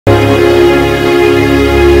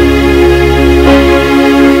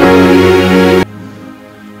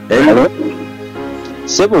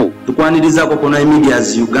Sebo tukwanirizaako kona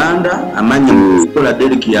medias Uganda amanya mukola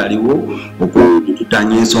Derek yaliwo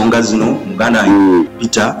okututanya ensonga zino muganda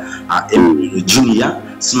Peter Junior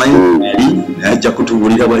Smile ali ajja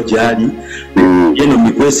kutubulira bwajali yeno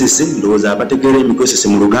mikwesese ndoza abategere mikwesese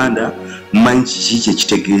mu Luganda manyi kiki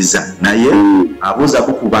kitegeeza naye abuza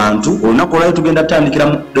ku bantu onakola tugenda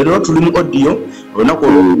tandikira lero tuli mu audio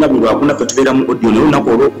onakola nabulwa kuna tubeera mu audio lero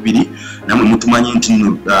nakola okubiri namwe mutumanyi nti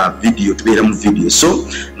video tubeera mu video so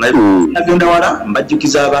nagenda wala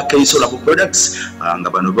mbajjukiza aba Kaisola products nga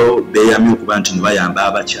bano beyamye okuba nti bayamba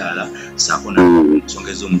abakyala sakona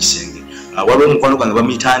nsongezo mu kisenge waliwo omukwano gwange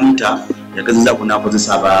bamitanita yagezeza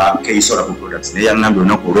kunakozesa aba Kaisola products naye yangambye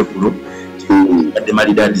onakola olwekulo ade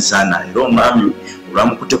malidadi sana era omwami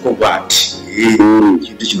olwamukuteko bwati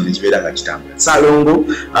kintu kino nekibeera nga kitambula Salongo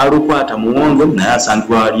alukwata muwongo naye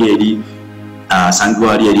asangibwa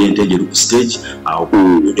ali eri entegeru ku stage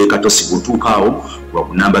ekatosi butuukaawo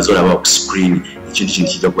wakunamba zolaba ku screen ekintu kino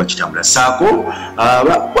kijja kuba kitambula saako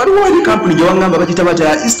waliwo eri kampuni gye wangamba bakita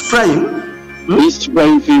bata East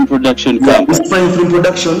Prime Film Production Company. East Prime Film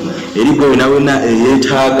Production erigo wena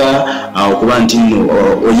yeetaaga okuba nti nno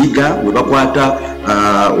oyiga we bakwata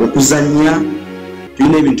okuzannya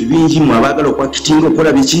tulina ebintu bingi mu abaagala okwakitinga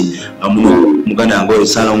okola biki muganda ngo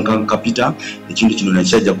Salongo Capital ekintu kino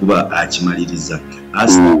nakijja kuba akimaliriza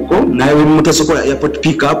asako naye mutasokola airport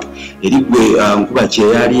pickup erigwe nkuba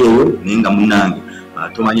kyeyali eyo naye nga munange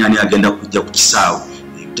tomanya ani agenda kujja ku kisaawe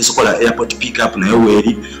tesokola airport pickup nayo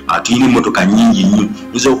weri tuyina emmotoka nyingi nnyo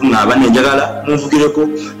nze okuŋŋamba nenjagala munvugireko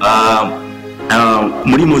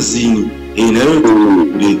muri muzini nayo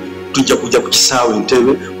tujja kujja ku kisaawe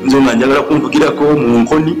Entebbe nze nga njagala kunvugirako mu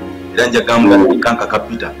nkoni era njagamba Kankaka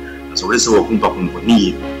Capital asobolesewo okumpa ku nkoni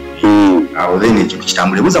ye awo then ekintu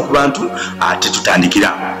kitambule buza ku bantu ate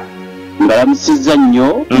tutandikira mbalamusizza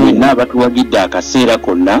nnyo mwenna abatuwagidde akaseera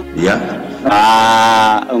konna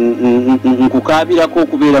nkukabirako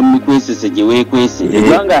okubeera mu mikwesese gye weekwese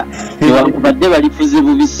kubanga tewakubadde balifuze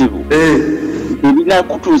bubisibu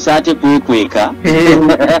ebinakutuusa ate kwekweka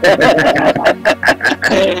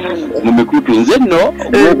mu mikutu nze nno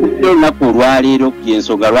okubira olunaku olwaleero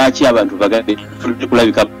gyensonga lwaki abantu bagambe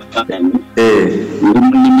kulabika ndi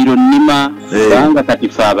mu nnimiro nnima kubanga kati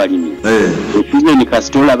fe abalimi ekizeni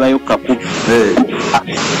kasita olabayo kakuba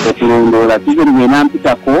okulondoola kizeni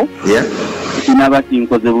bwenampitako sinabati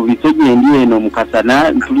nkoze bubiso gyendi eno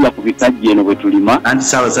mukasana ntulya ku bikajja eno bwe tulima anti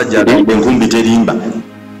Ssaabasajja agambye enkumbi terimba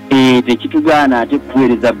tekitugaana ate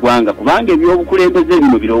kuweereza ggwanga kubanga ebyobukulembeze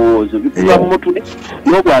bino birowoozo bikulwa mu mutwe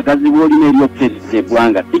n'obwagazi bw'olina eri okuteeseza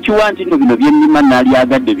eggwanga sikiwa nti nno bino byennima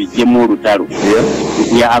naalyagadde bijjemu olutalo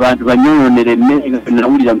abantu banyonoonera emmere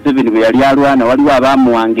nawulira Museveni bwe yali alwana waliwo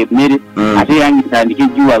abaamuwanga emmere ate yange tandika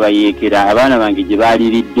ejjuwa bayeekera abaana bange gye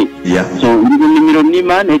baaliridde so ndi mu nnimiro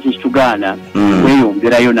nnima naye tekitugaana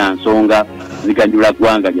kweyongerayo na nsonga ziganyula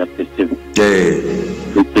ggwanga lyaffe ssebo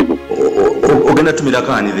ogenda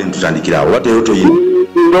tumirako ani then tutandikirawo watero toyina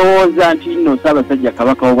ndowooza nti nno Ssaabasajja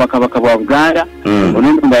Kabaka w'Obwakabaka bwa Buganda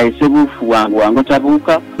onono ng'ayise buufu wange wange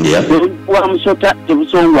tabuuka wa musota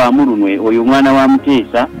tebusongwamu lunwe oyo omwana wa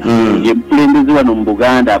Muteesa ye mukulembeze wano mu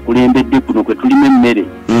Buganda akulembedde kuno kwe tulima emmere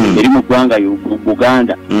eri mu ggwanga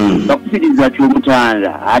Buganda bakubiriza ati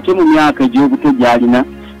Omutanda ate mu myaka egy'obuto gy'alina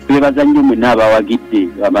twebaza nnyo mwenna abawagidde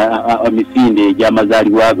emisinde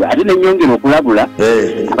egy'amazaalibwa ge ate nenyongera okulabula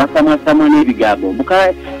abasamwasamwa n'ebigambo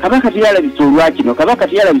Kabaka teyalabisa olwakino Kabaka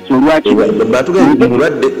teyalabisa olwakino batugenda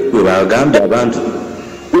mulwadde we bagambye abantu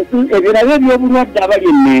ebyo nabyo ebyobulwadde abali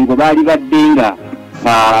Emmengo baali badde nga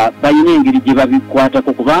balina engeri gye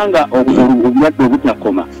babikwatako kubanga obulwadde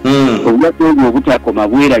obutakoma obulwadde obwo obutakoma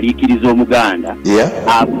bweraliikiriza Omuganda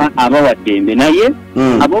abawa ddembe naye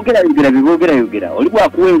aboogerayogera bebogerayogera oli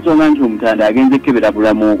bwakuwa ensonga nti Omutanda agenze kebera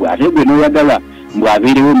bulamu bwe ate gwe n'oyagala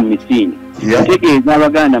mbwabeerewo mu misinde tegeeza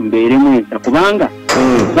Abaganda mubeeremu ensa kubanga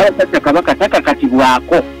Ssaabasajja Kabaka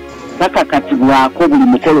takakatibwako buli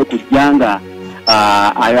mukolo kujjanga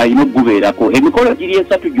alina okugubeerako emikolo giri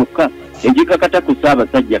esatu gyokka egikakata ku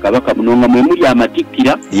Ssaabasajja Kabaka muno nga mwe muli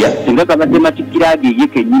amatikkira singa kabadde matikkira ageye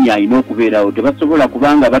kennyini alina okubeerawo tebasobola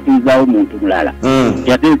kubanga batuuzaawo muntu mulala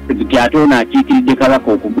ate ono akiikiridde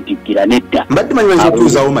Kabaka okumutikkira nedda mbadde manyi bayinza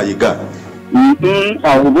okutuuzaawo mayiga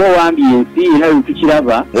awo oba owambye ensi era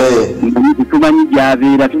wetukiraba tumanyi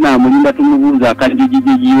gy'abeera tunaamulinda tumubuuza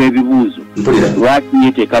akajijijijiwa ebibuuzo lwaki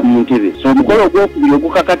yeteeka mu ntebe so omukolo ogwokubiri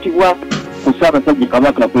ogukakatibwa ku Ssaabasajja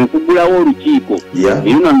Kabaka kwe kuggulawo olukiiko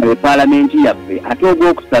erino nga Paalamenti yaffe ate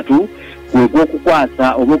ogwokusatu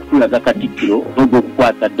okukwasa oba okutulaga Katikkiro oba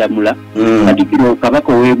okukwasa Ddamula Katikkiro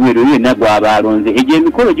kabaka w'ebweru yenna gw'aba alonze egyo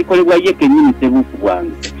emikolo gikolebwa ye kennyini Ssebuufu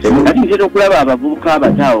bwange kati ntera okulaba abavubuka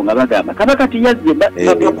abataawo nga bagamba kabaka tiyazze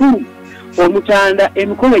bakulu omutanda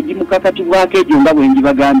emikolo egimukakatibwako egyo nga bwe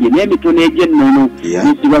ngibagambye n'emitono egy'ennono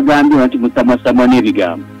nisibagambye nti musamwasamwa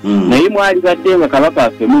n'ebigambo naye mwali badde nga kabaka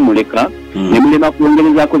affe mumuleka ne mulema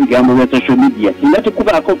kwongerezaako bigambo bya social media singa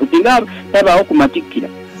tekubaako singa tabaawo kumatikkira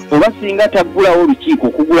oba singa taggulawo olukiiko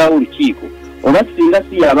okugulawo olukiiko oba singa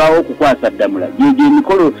si yabaawo okukwasa Ddamula gyegyo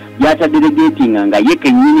emikolo gyatadelegatinga nga ye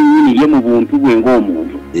kennyini ye mu buntu bwe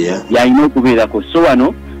ng'omuntu yalina okubeerako so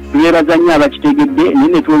wano twebaza nnyo abakitegedde naye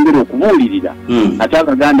ne twongera okubuulirira ate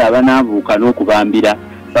abaganda abanaabuuka n'okubambira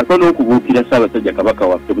bako n'okubuukira Ssaabasajja Kabaka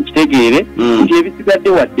waffe mukitegeere nti ebisigadde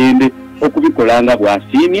wa ddembe okubikola nga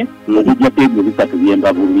bw'asiimye okujjako ebyo bisatu bye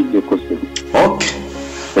mbabuuliddeko ssebo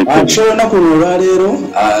olunaku luno olwaleero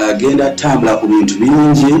agenda atambula ku bintu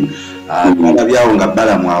bingi alabyawo nga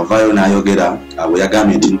bbala mwavaayo n'ayogera bwe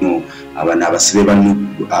yagambye nti nno abana abasibe banno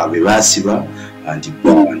be baasiba nti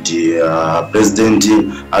pulezidenti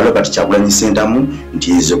Robert Kyagulanyi Ssentamu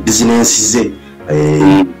nti ezo bizinensi ze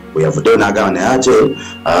bwe yavuddeyo n'agamba naye ate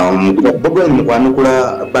Bobiwine mukwanukula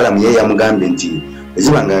bbalamu ye yamugambye nti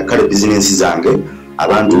eziba nga kale bizinensi zange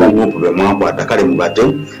abantu banuupu be mwakwata kale mubate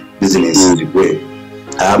bizinensi zigwe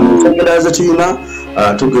mutegereza tuyina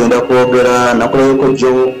tugenda kwogera nakolayoko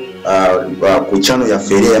jjo ku channel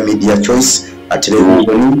yaffe ya Media Choice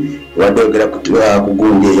television wadde ogera ku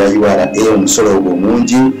gundi eya URA omusolo ogwo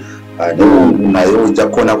mungi naye ojja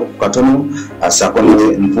kukoonako ku katono asaako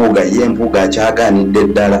ne Mpuga Kyagaanidde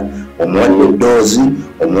ddala omuwadde eddoozi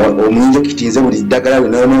omuyinja kitinze buli ddagala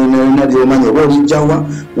lyonna ly'omanyi oba olijjawa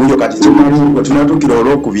wuyo kati kimanyi we tunatuukira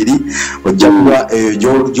olwokubiri ojja kuba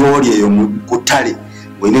gy'oli eyo ku ttale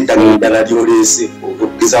olina eddagala ddala lyoleese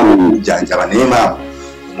okugezaamu okujjanjaba naye maama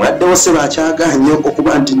omuladdewo Sseba Kyagaanye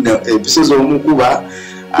okuba nti ebisozi omukuba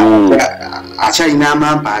akyalina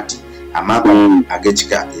amampaati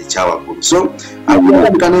ag'ekika ekyawaggulu so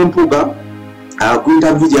akulabika n'Empuga ku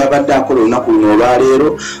interview gy'abadde akola olunaku luno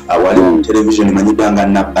olwaleero wali mu television emanyiddwa nga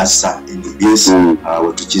Nabasa NBS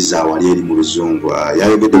we tukiza wali eri mu Luzungu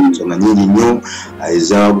yayogedde ku nsonga nnyingi nnyo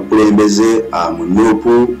ez'obukulembeze mu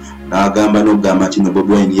Nuupu n'agamba n'okugamba nti no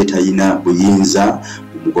Bobiwine ye talina buyinza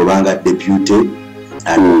kumugobanga deputy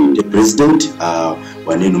the president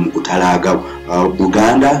waneno mu kutalaaga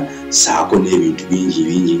Buganda saako n'ebintu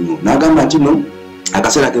bingi nnyo n'agamba nti no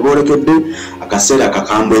akaseera ke boolekedde akaseera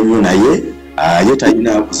kakambwe nnyo naye ye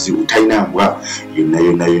talina buzibu talina mbwa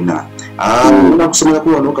yonna nakusomeraku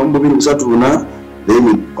wano kamu 234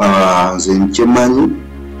 then nze nkyemanyi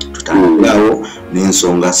tutandikirawo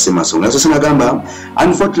n'ensonga semasonga so nagamba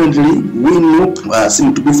unfortunately we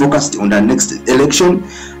seem to be focused on the next election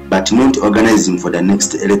but not organizing for the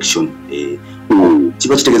next election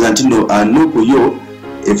kiba kitegeeza nti Nuupu yo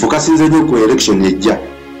efokasinze nnyo ku election ejja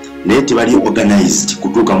naye tebali organized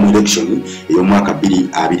kutuuka mu election ey'omwaka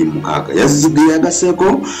 2026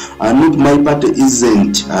 yagaseeko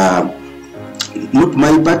Not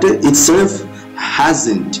my party itself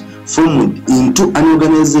hasn't formed into an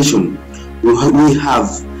organization. We have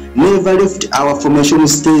never left our formation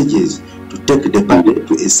stages to take the party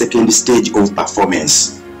to a second stage of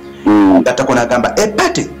performance. A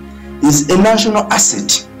party is a national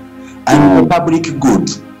asset and a public good.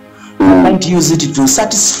 You can't use it to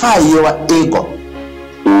satisfy your ego.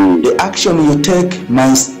 The action you take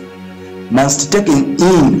must take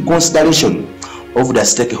in consideration of the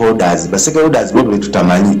stakeholders. The stakeholders will be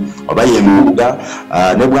tutamanyi oba Mpuga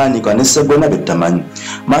ne Bwanika ne Ssebwonna betamanyi.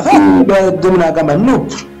 No,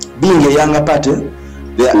 being a younger party,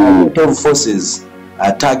 there are a lot of forces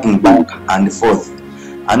attacking back and forth.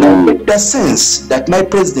 And I get the sense that my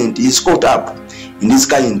president is caught up in this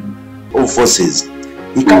kind of forces.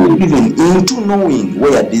 He can't even into knowing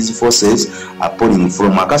where these forces are pulling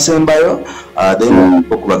from. Akasembayo then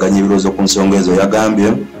okubaganya ebirozo ku nsonga ezo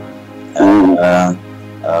yagambye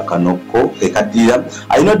kanoko ekadira.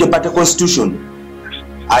 I know the party constitution.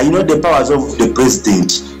 I know the powers of the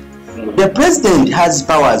president. The president has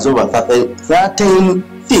powers over 13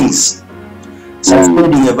 things.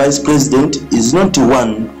 Suspending a vice president is not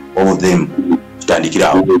one of them.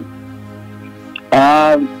 Tutandikira.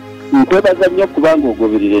 Nkwebaza nnyo kubanga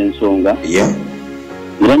ogoberera ensonga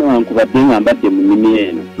era newankubadde nga mbadde mu nnimi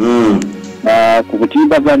eno ku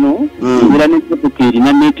butimbagano era n'ekkotoka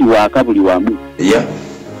erina netiwaaka buli wamu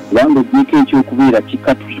kubanga ojjeko ekyokubeera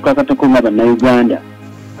kikakatako nga bannayuganda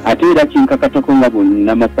ate era kinkakatako nga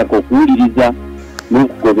bonna Masaka okuwuliriza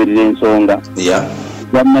n'okugoberera ensonga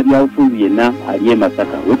bannabyabufuzi yenna ali e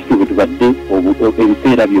Masaka wekityo bwe tubadde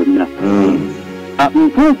ebiseera byonna.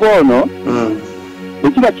 Mpuuga ono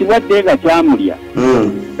ekiba kirwadde nga kyamulya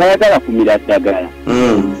tayagala kumira ddagala.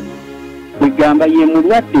 Kwegamba ye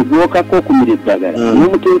mulwadde gwokako okumira eddagala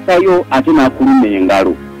n'omuteekayo ate n'akuluma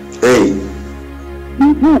engalo.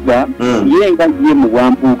 Mpuuga ye nga ye mu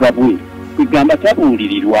bwampuuga bwe kwegamba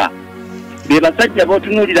tabuulirirwa. Be basajja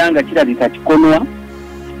b'otunuulira nga kirabika kikonwa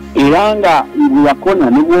era nga bweyakona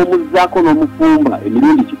ne bw'omuzzaako n'omufumba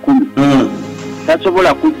emirundi 10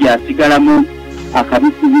 tasobola kujja asigalamu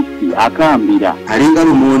akabisibisi akambira alinga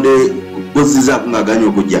lumonde bozizzaako ng'aganya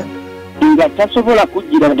okujja nga tasobola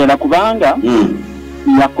kujjira ddala kubanga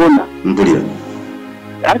yakona. Mpulira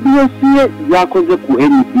adresi ye yakoze ku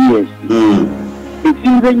NBS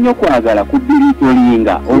ekisinze ennyo kwagala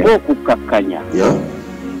kuddiriitolinga oba okukkakkanya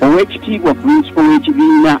ow'ekitiibwa principal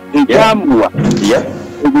w'ekibiina ekyamuwa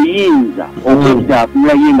obuyinza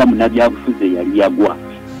okwetaakulula ye nga munnabyabufuzi yali yagwa.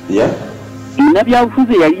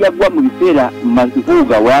 Munnabyabufuzi yali yagwa mu biseera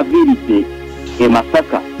Mpuuga w'aviiridde e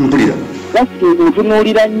Masaka.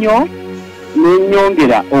 Ntunuulira nnyo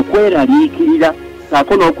n'ennyongera okweraliikirira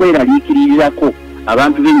saako n'okweraliikirirako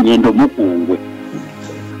abantu b'ennyendo Mukungwe.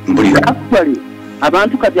 Actually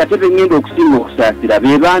abantu kati ate b'ennyendo okusinga okusaasira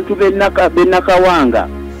be bantu b'Ennakawanga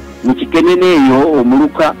mu Kikenene eyo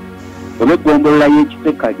omuluka olw'eggombolola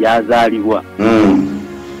y'Ekiseka gy'azaalibwa.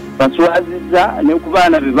 Baswazizza ne ku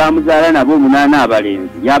baana be baamuzaala nabo 8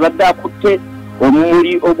 abalenzi yabadde akutte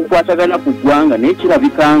omumuli ogukwatagana ku ggwanga naye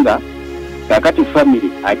kirabikanga kakati family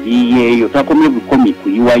agiyeeyo takomye bukomi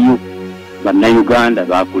kuyiwayo bannayuganda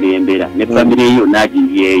bakulembera ne family eyo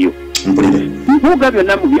n'agiyeeyo. Mpuuga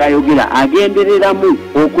byonna mu byayogera agendereramu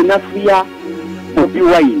okunafuya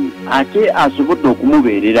Bobiwine ate asobodde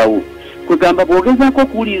okumubeererawo. Kwegamba bw'ogezaako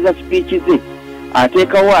okuwuliriza speech ze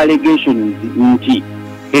ateekawo allegations nti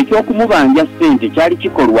ekyokumubanja ssente kyali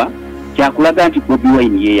kikolwa kyakulaga nti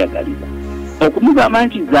Bobiwine yeeyagaliza. Okumugamba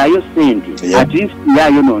nti zaayo ssente at least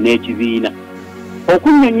yaayonoona ekibiina.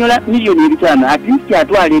 Okunnyonnyola miliyoni 5 at least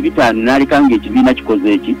atwala 5 n'aleka ng'ekibiina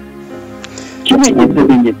kikoze eki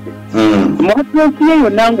kimenyese. Mwatoosi ye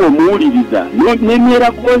yonna ng'omuwuliriza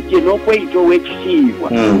n'emyera gwokye n'okweyita ow'ekitiibwa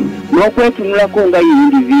n'okwetunulako nga ye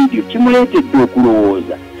individio kimuleetedde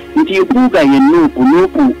okulowooza nti Mpuuga ye Nuupu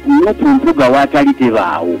Mpuuga waatali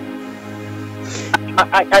tebaawo.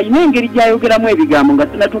 Ayina engeri gy'ayogeramu ebigambo nga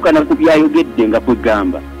sinatuuka na ku byayogedde nga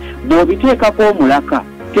kwegamba bw'obiteekako omulaka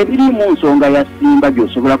tebiriimu nsonga ya ssimba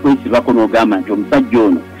gy'osobola kwesibako n'ogamba nti omusajja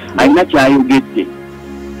ono alina ky'ayogedde.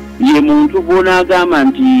 Ye muntu bw'onaagamba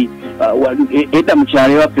nti edda mu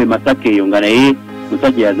kyalo ewaffe Masaka eyo nga naye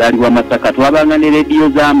musajja yazaalibwa Masaka twabanga ne rediyo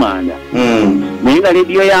z'amanda naye nga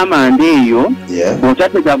rediyo y'amanda eyo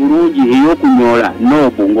bw'otatega bulungi ey'okunyoola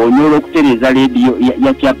noobu ng'onyoola okutereeza rediyo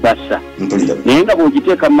ya Kyabasa naye nga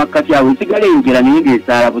bw'ogiteeka mu makkati awo esigala eyogera naye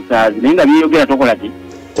ng'esaala busaazi naye nga byeyogera tokola ki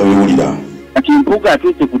tobiwulira. Kati Mpuuga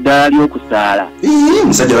atuuse ku ddaala ly'okusaala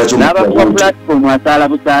n'abakuba platform asaala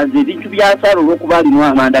busaazi ebintu by'asaala olw'okuba alina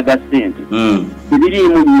amanda ga ssente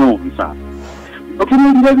tebiriimu nnyo nsa.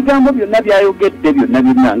 Otunuulira ebigambo byonna byayogedde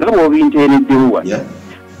byonna nga bw'obinteereddewo wano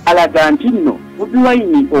alaga nti nno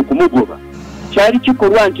Bobiwine okumugoba kyali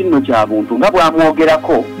kikolwa nti nno kya buntu nga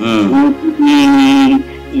bw'amwogerako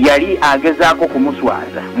yali agezaako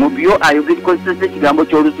kumuswaza mu byo ayogerkozesa ekigambo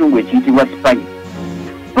ky'Oluzungu ekiyitibwa spite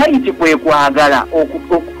kwe kwagala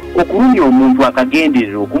okulumya omuntu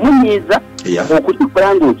akagenderera okumunyiiza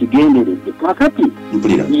okukikola ng'okigenderedde kakati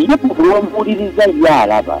ye olw'omuwuliriza ye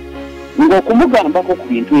alaba ng'okumugambako ku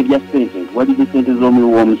bintu ebya ssente nti walize ssente z'omuwi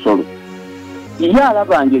w'omusolo ye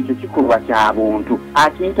alaba nga ekyo kikolwa kya buntu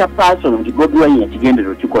akiyita pasono nti Bobiwine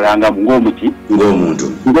yakigenderera okikolangamu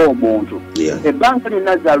ng'omuntu. Ebbanka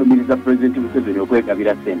lyonna zaalumiriza Pulezidenti Museveni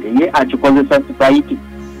okwegabira ssente ye akikozesa spite.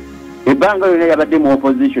 Ebbanga lyonna yabadde mu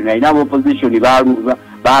opposition alina aba opposition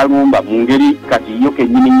baalumba mu ngeri kati yo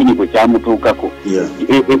kennyini bwe kyamutuukako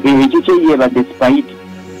ekyo kye yeebadde spite.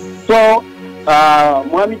 So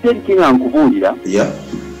mwami Teriki nga nkubuulira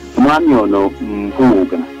omwami ono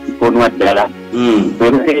Mpuuga konwa ddala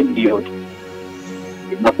erediyo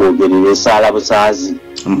nakwogerera esaala busaazi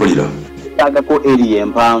agako eri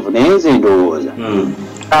empanvu naye nze ndowooza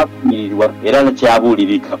akumirirwa era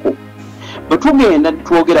kyabuulirikako. Bwe tugenda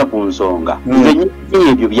twogera ku nsonga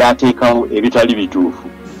ebyo byateekawo ebitali bituufu.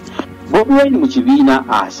 Bobiwine mu kibiina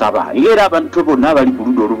asaba era abantu bonna abali ku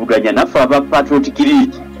ludda oluvuganya naffe aba Patriotic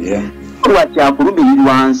League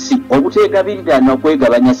lwakyakulumiririrwa nsi obuteegabirira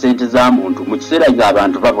okwegabanya ssente za muntu mu kiseera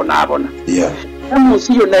ng'abantu babonaabona. Mu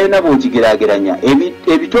nsi yonna yonna bw'okigeraageranya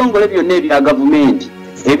ebitongole byonna ebya gavumenti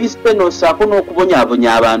ebiseno saako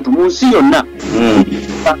n'okubonyaabonya abantu mu nsi yonna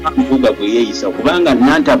Mpuga gwe yeeyisa kubanga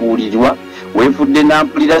nantabuulirwa weefudde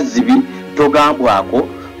nampulira zibi togambwako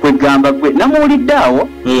kwegamba gwe namuwulidde awo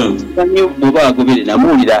bw'oba wagobere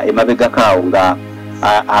namuwulira emabegakaawo nga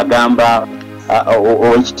agamba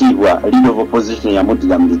owekitiibwa leader of opposition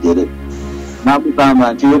yamuddira mu bigere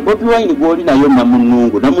namugamba nti Bobiwine gw'oli nayo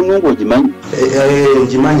namunungu ogimanyi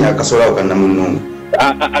ngimanyi akasolo ako kannamunungu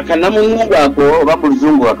akanamunungu ako oba mu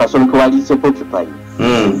luzungu akasolo kewaliise porcupine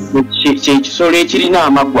kyekisolo ekirina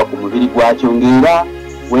amaggwa ku mubiri gwakyo ng'era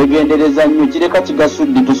wegendereza nnyo kireka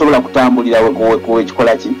kigasudde tosobola kutambulira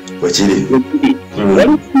wekikola ki wekiri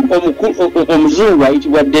omuzungu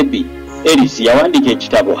ayitibwa Debbie Ellis yawandiika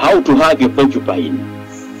ekitabo How to Hug a Porcupine.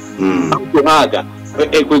 How to hug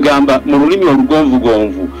kwegamba mu lulimi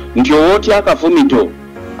olugonvugonvu nti owootya akafumito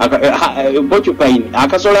porcupine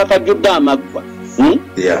akasolo akajjudde amaggwa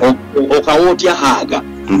okawootya haaga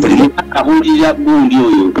akawulira gundi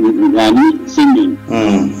oyo ani Sydney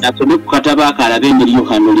asome ku katabo akalabe engeri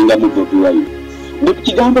yohandolinga mu Bobiwine buli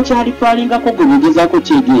kigambo kyalifaalingako gwe bugezaako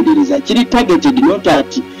kyegendereza kiri targeted not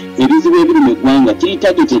at ebizibu ebiri mu eggwanga kiri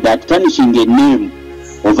targeted at tarnishing a name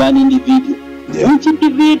of an individual. Which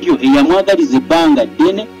individual eyamwagaliza ebbanga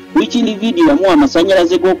ddene which individual yamuwa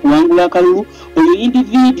amasanyalaze g'okuwangula akalulu oyo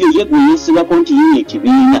individual ye gwe yeesibako nti yiye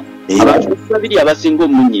ekibiina abantu babiri abasinga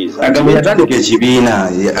omunyiiza agamba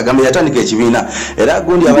yatandika ekibiina era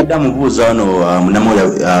gundi abadde amubuuza wano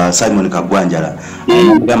munamoya Simon Kagwanjala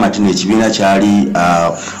amugamba nti ekibiina kyali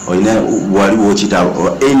olina waliwo kita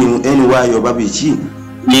NY oba biki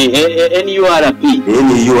NURP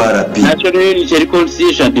National Unity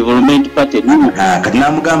Reconciliation Development Party kati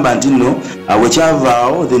namugamba nti nno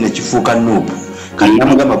wekyavaawo then ekifuuka nupu kati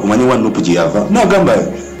namugamba kumanyi wa nupu gye yava nagamba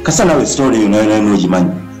kasa nawe story yonayonayo ogimanyi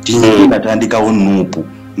tinatandikawo nupu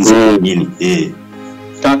nze nyini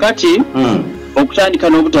kakati okutandika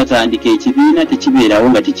n'obutatandika ekibiina tekibeerawo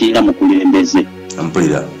nga tekirina mukulembeze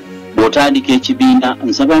ampulira bw'otandika ekibiina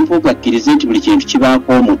nsaba Mpuga akkirize nti buli kintu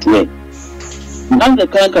kibaako omutwe nange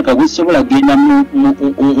Kankaka gusobola genda mu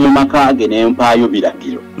maka ge n'empaayo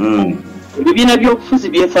biragiro ebibiina by'obufuzi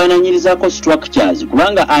byefaananyirizaako structures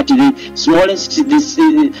kubanga at the smallest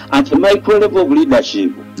at the micro level of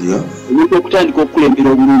leadership omuntu okutandika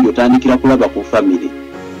okukulembera obulungi otandikira kulaba ku family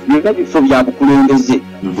byonna bifo bya bukulembeze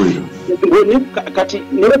kati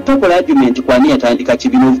ne popular argument kwani yatandika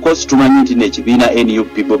kibiina of course tumanyi nti n'ekibiina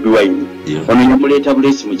NUP Bobiwine ono yamuleeta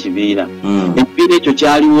bulesi mu kibiina ekibiina ekyo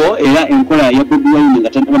kyaliwo era enkola ya Bobiwine nga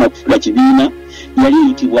tanabona kufuula kibiina yali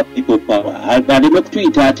yitibwa people power aleme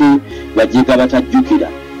kutuyita ate bajjega batajjukira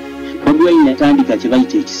Bobiwine yatandika kye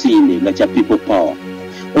bayita ekisinde nga kya people power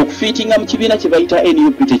okufiitinga mu kibiina kye bayita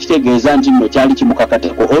NUP tekitegeeza nti nno kyali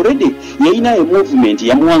kimukakatako already yalina movement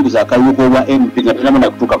yamuwanguza akalulu k'obwa MP nga tanabona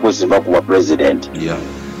kutuuka kwesimba kuwa president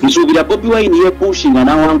nsuubira Bobiwine yepushinga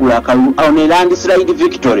n'awangula akalulu awo ne landslide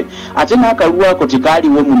victory ate n'akalulu ako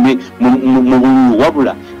tekaaliwo mu bululu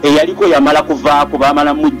wabula eyaliko yamala kuvaako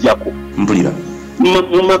baamala mujjako mpulira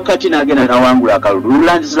mu makkati n'agenda n'awangula akalulu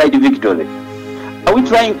landslide victory. Are we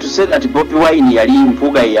trying to say that Bobiwine yali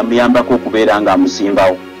Mpuga yamuyambako okubeera nga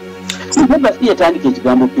amusimbawo? Mpuga si yatandika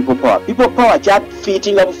ekigambo people power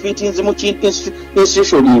kyafiitinga bufiitinzi mu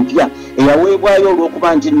institution empya eyaweebwayo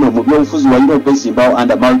olw'okuba nti nno mu byobufuzi walina okwesimbawo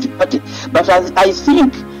under multi party but as I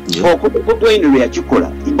think Bobiwine lwe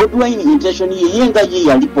yakikola Bobiwine intention ye nga ye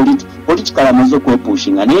yali political amaze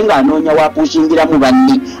okwepushinga naye ng'anoonya wapushingiramu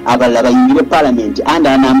banne abalala bayingire parliament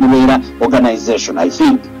under an umbrella organization. I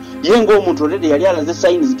think yengo omuntu already yali alaze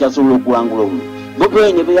signs kyasobola okuwangula obululu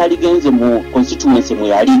Bobiwine bwe yaligenze mu constituency mwe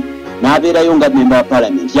yali n'abeerayo nga member wa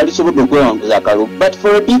parliament yalisobodde okwewanguza akalulu but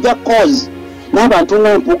for a bigger cause n'abantu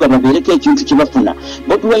nga Mpuga babeereko ekintu kye bafuna.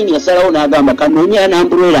 Bobiwine yasalawo n'agamba kanoonye an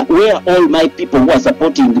umbrella where all my people who are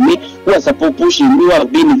supporting me who are pushing me who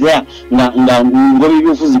have been there nga ngobi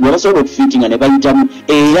byofuzi bwe basobola okufiitinga ne bayitamu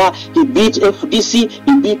era he beat FDC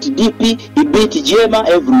he beat DP he beat Jema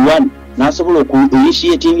everyone n'asobola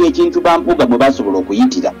oku-initiating ekintu Mpuga mwe basobola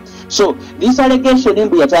okuyitira. So this allegation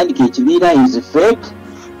mbu yatandika ekibiina is fake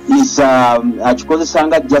is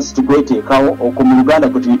akikozesanga just kweteekawo oku Uganda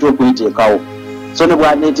kwe tuyita okweteekawo. So ne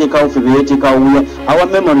bwaneteekawo ffe beeteekawo our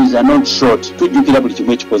memories are not short tujjukira buli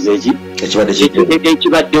kimu ekikoze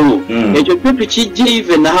ekibaddewo ekyo kyo tukijja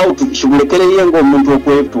even how tukimulekereye ng'omuntu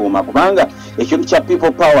okwetuuma kubanga ekintu kya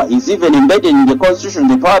people power is even embedded in the constitution.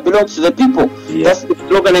 The power belongs to the people. That's the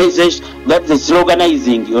sloganization, that's the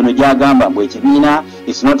sloganizing ono gyagamba mbu ekibiina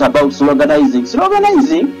it's not about sloganizing from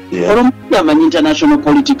international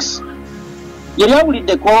politics. Yali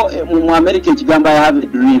awuliddeko mu America ekigambo I have a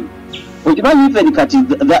dream even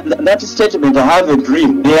that statement, I have a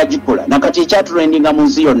dream, they are jikola. Nakati chat trending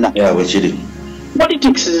amunzi yonna. Yeah, wechiri.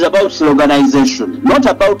 Politics is about organization, not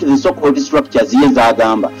about the so-called structures. Yes,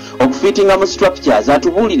 agamba okufitting am structures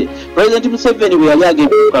atubulire. President Museveni we yali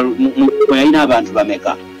agenda yalina abantu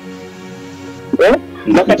bameka.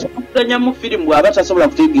 Nakati kuganya mu film abatasobola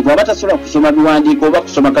kutegibwa abatasobola kusoma biwandiiko oba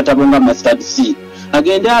kusoma katabo nga mustard seed.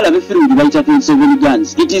 Agenda alabe film bayita 27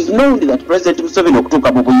 guns. It is known that President Museveni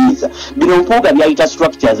okutuuka mu buyinza bino Mpuga byayita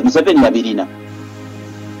structures Museveni yabirina.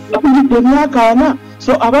 Akujidde myaka ana.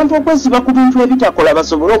 So abantu okwesiba ku bintu ebitakola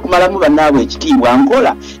basobole okumalamu bannaabwe ekitiibwa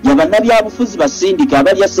nkola yabannabyabufuzi basindika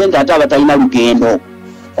abalya ssente ate abatalina lugendo.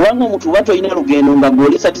 Kubanga omuntu batoyina lugendo nga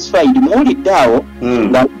goli satisfied muwulidde awo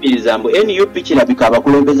ng'akubiriza mbu NUP kirabika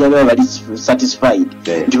abakulembeze baba bali satisfied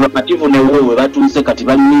nti bamativu newewe batuuse kati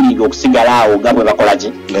balimiringa okusigala awo nga bwe bakola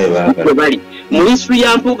gye bali mu history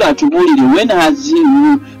ya Mpuga atubulire when has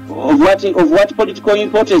of what political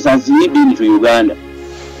importance has he been to Uganda.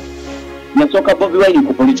 Nasoka Bobiwine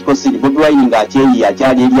ku political scene. Bobiwine ng'akyeri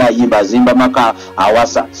akyali eri ayimba azimba maka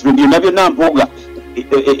awasa. So byonna byonna Mpuga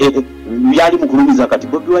byali mu kulumiza kati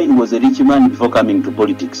Bobiwine was a rich man before coming to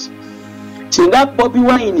politics. Singa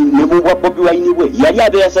Bobiwine ne mubwa Bobiwine we yali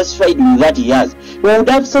abeera satisfied with that he has. He would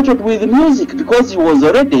have settled with music because he was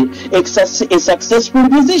already a successful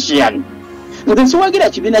musician. Nze wagira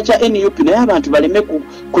kibiina kya NUP naye abantu baleme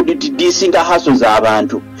kudisinga haso za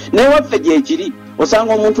abantu. Naye waffe gye kiri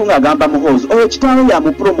osanga omuntu ng'agamba muhoozi oyo kitaawe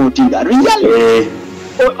yamupromotinga really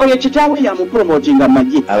oyo kitaawe yamupromotinga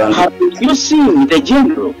magye. Have you seen the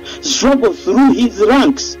general struggle through his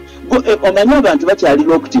ranks? Omanyi abantu bakyali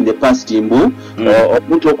locked in the past mbu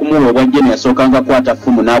omuntu okumuwa obwajje yasookanga kwata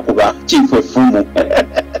ffumu n'akuba chief effumu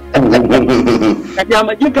kati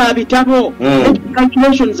amagye ga bitabo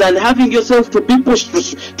calculations and having yourself to be pushed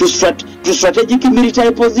to strategic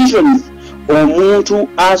military positions. Omuntu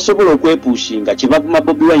asobola okwepushinga kibaguma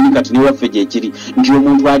Bobiwine kati ne waffe gye kiri nti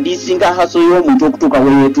omuntu adisinga haso y'omuntu okutuuka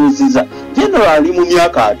we yeetuusiza general ali mu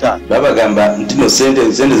myaka 5 babagamba nti no sente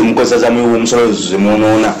zimukozesa za mu musolo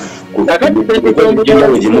zimunoona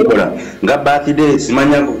kujimukola nga birthday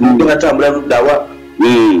simanya ngatambula luddawa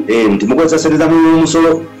nti mukozesa sente za mu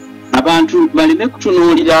musolo. Abantu baleme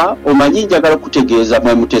kutunuulira omanyi njagala kutegeeza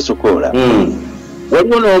mwe muteesokola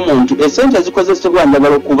waliwo n'omuntu esente zikozesebwa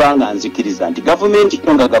njagala okubanga nzikiriza nti gavumenti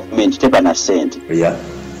teba na sente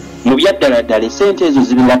mu byaddala sente ezo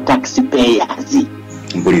zibira taxpayers. Si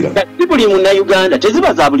buli munnayuganda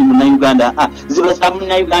teziba za buli munnayuganda ziba za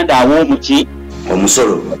munnayuganda aw'omuki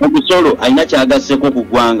omusolo alina kyagasseko ku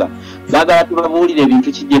ggwanga. Baagala tubabuulire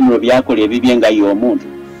ebintu kijemero byakola ebibye nga ye omuntu.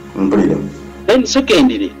 Then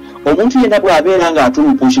secondly omuntu yenna bw'abeera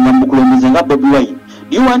ng'atumupushinga mu bukulembeze nga Bobiwine.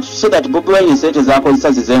 You want to say that Bobiwine sente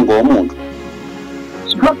z'akozesa zizenga omuntu?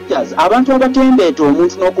 Structures abantu abatembeeta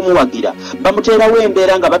omuntu n'okumuwagira bamuteerawo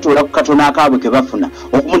embeera nga batoola ku katono akaabwe ke bafuna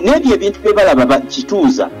n'ebyo ebintu bye balaba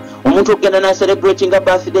kituuza omuntu okugenda n'acelebrating a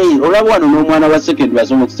birthday. Olaba wano n'omwana wa second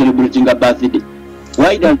asobola okucelebrating a birthday.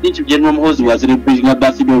 Why does it General Muhoozi was celebrating a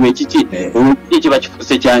birthday w'ekiki kiba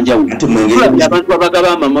kifuuse kyanjawulo? Abantu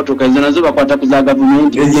abagaba amamotoka ezo nazo bakwata ku za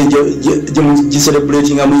gavumenti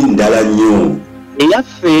gicelebrating amu ndala nnyo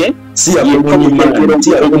eyaffe si ya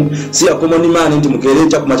common man nti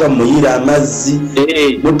mukerecha kumacha muyira amazzi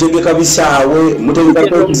mutegeka bisaawe mutegeka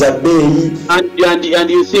koza beyi and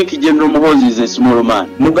you think General Muhoozi is a small man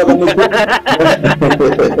mugaba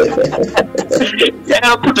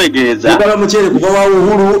kutegeeza mugaba muchere kuva wa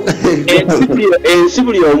uhuru ensi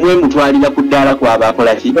buli omwe mutwalira ku ddaala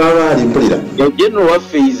kw'abakola ki abali mpulira. General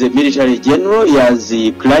waffe is a military general. He has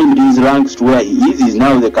climbed his ranks to where he is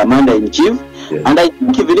now the commander in chief. And I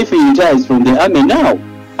think even if he retires from the army now,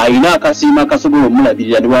 ayina akasiima kasobola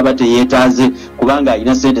omulabirira ne waba teyeetaaze kubanga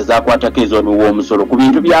ayina sente zakwatako ez'omuwa omusolo ku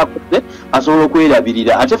bintu byakoze asobola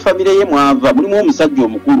okwerabirira. Ate famire ye mwava mulimu omusajja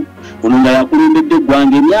omukulu ono nga yakulembedde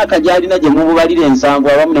eggwanga emyaka gy'alina gye mububalira ensanvu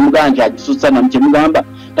abamu ne mugamba nti agisussa namu kye mugamba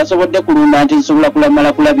tasobodde kulunda nti nsobola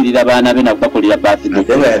kulamala kulabirira baana be nakubakolera birthday.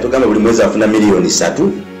 Ate nga yatugamba buli mwezi afuna miliyoni 3.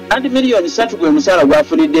 Anti miliyoni 3 gwe musaala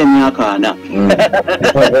gwafunidde emyaka 4.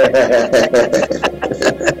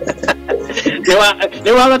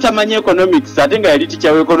 They were not a economics. I think I did teach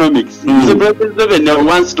economics. The president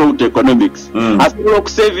once taught economics. As we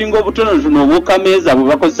saving over to work meza we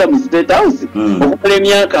were some state house.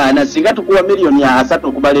 Okulemyaka na singa tukuwa milioni ya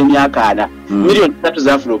asatu kubalemiaka milioni 3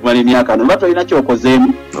 za afro kubalemiaka no bato ina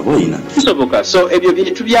kyokozemu. Kisoboka. So ebyo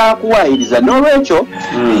bintu byakuwayiriza n'olwekyo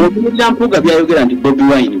mu Mpuga byayogera nti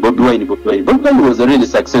Bobiwine was already a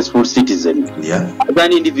successful citizen. Yeah. As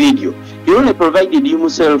an individual, he only provided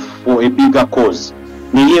himself for a bigger cause.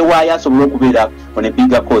 niye waya asobola okubeera on a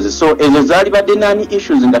bigger cause. So ezo zaali badde nani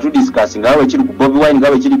issues nga tudiscuss nga bwe kiri ku Bobiwine nga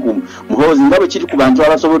bwe kiri ku Muhoozi nga bwe kiri ku bantu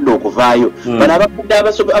abasobodde okuvaayo bano abakudde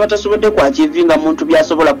abatasobodde kwakivinga muntu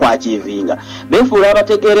byasobola kwakivinga beefuula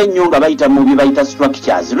abategeera ennyo nga bayita mu bye bayita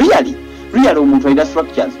structures really omuntu ayina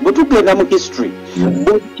structures bwe tugenda mu history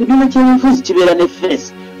buli kibiina ky'ebyobufuzi kibeera ne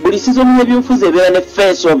face buli season y'ebyobufuzi ebeera ne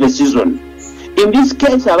face of a season. In this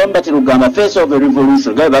case, Abambatirugamba, face of a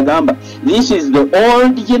revolution, this is the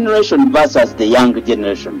old generation versus the young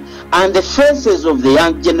generation. And the faces of the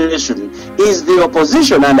young generation is the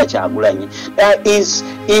opposition under Kyagulanyi, is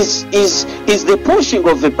the pushing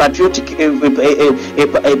of a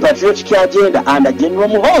patriotic agenda under General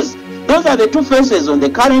Muhoozi. Those are the two faces on the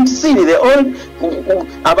current scene. The old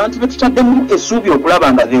abantu betutaddemu essuubi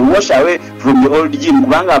okulaba nga they wash away from the old gene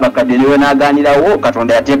kubanga abakadde ne wenaagaanirawo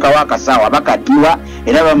Katonda yateekawo akasaawa bakaddiwa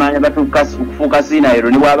era bamanya batukufuuka siinaero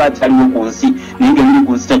ne bw'aba ataliwo ku nsi naye ng'ebiri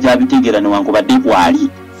ku nsi takyabitegeera newankubadde kwali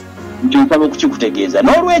nti nsaba okukikutegeeza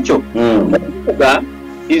n'olwekyo Mpuga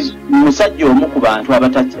is musajja omu ku bantu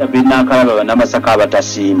benaakalaba bannamasaka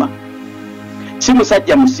abatasiima. Si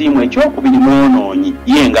musajja musiimu ekyokubiri mwonoonyi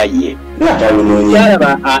ye nga ye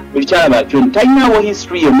bulikyalaba kyo talinawo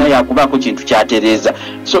history yonna yakubaako kintu kyatereeza.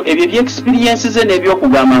 So ebyo byexperience ze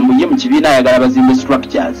n'ebyokugamba mbu ye mu kibiina ayagala bazimbe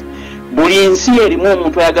structures. Buli nsi erimu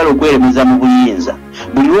omuntu ayagala okweremeza mu buyinza.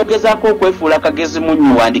 Buli lwogezaako okwefuula kagezi mu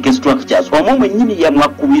nnyo wandike structures omwo mwennyini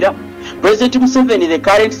yamwakkubira. President Museveni, the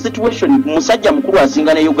current situation, musajja mukulu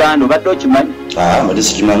asinga ne Uganda obadde okimanyi?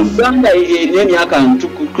 Uganda n'emyaka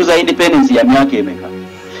ntukuza independence ya myaka emeka.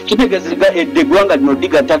 Kitegeezeka eggwanga lino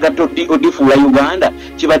digattagatta odifuula Uganda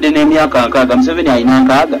kibadde n'emyaka 6. Museveni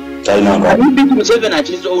alina 6. Museveni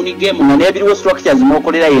akiriza own game nga n'ebiriwo structures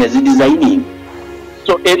mw'okolera ye yazidesigning.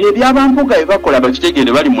 So ebyo by'abampuga bye bakola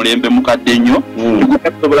bakitegeere bali mulembe mukadde nnyo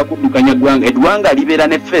kusobola kuddukanya eggwanga libeera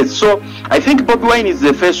ne face. So I think Bobiwine is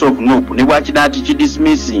the face of NUP ne bwakinaati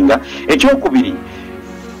kidismissinga. Ekyokubiri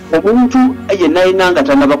omuntu yenna yina nga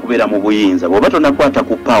tannaba kubeera mu buyinza bw'oba tonakwata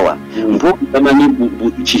ku power Mpuga tamanyi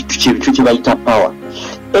kintu kye bayita power.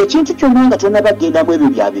 Ekintu kyonna nga tonabagenda ebyo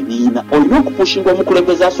bya bibiina olina okupushinga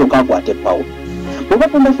omukulembeze asooka akwate power. Bw'oba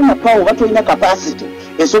tonafuna power oba tolina capacity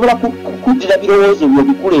esobola kuddira birowoozo byo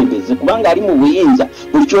bikulembeze kubanga ali mu buyinza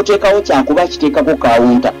buli kyoteekawo kyakuba kiteekako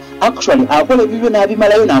kawunta. Actually akola ebibyo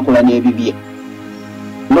n'abimalayo n'akola n'ebibye.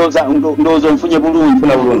 Ndowooza nfunye bulungi.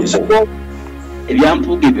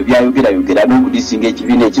 Ebyampuga ebyo byayogera n'okudisinga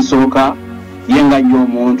ekibiina ekisooka ye nga nnyo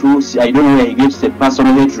omuntu I don't know where he gets the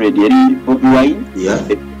personal hatred eri Bobiwine.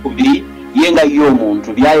 Ekubiri ye nga ye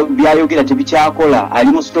omuntu byayogera tebikyakola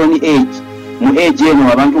ali mu stone age. Mu age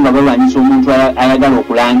eno abantu nga balwanyisa omuntu ayagala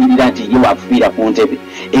okulangirira nti ye wakufiira ku ntebe.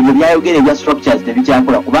 Ebyo byayogera ebya structures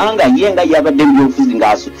tebikyakola kubanga ye nga yabadde mu byobufuzi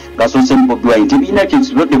ng'asoose mu Bobiwine tebirina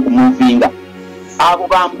kyekisobodde kumuvinga. Abo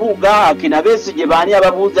bampuga kina Besigye baani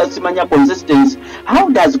ababuuza simanya consistency. How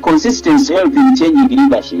does consistency help in changing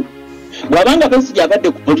leadership? Bw'abanga Besigye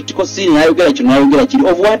abadde ku political scene n'ayogera kino n'ayogera kiri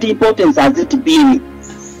of what importance has it been?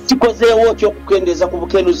 Kikozeewo ky'okukendeza ku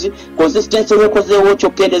bukenuzi, consistency yekozeewo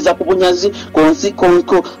ky'okukendeza ku bunyazi,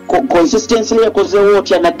 consistency yekozeewo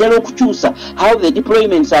otya naddala okukyusa how the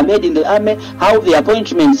deployments are made in the army, how the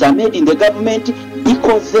appointments are made in the government,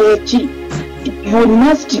 because you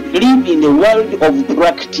must live in a world of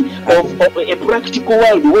a practical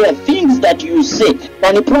world where things that you say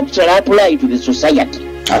can practically apply to the society.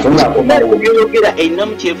 Byogera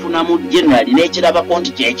ennamu kyefunamu generali n'ekirabako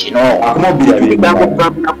nti kyekino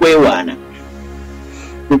nakwewaana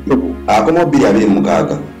akoma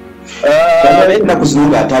 226 ennaku zino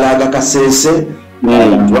ng'atalaaga kaseese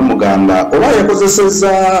bamugamba oba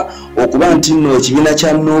yakozesezza okuba nti nno ekibiina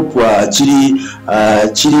kya NUP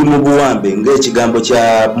kiri mu buwambe ng'ekigambo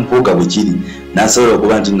kya Mpuga bwe kiri n'asobola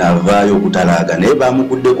okuba nti navaayo okutalaaga naye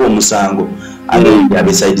bamuguddeko omusango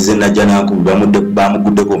abesaidize najja nankubi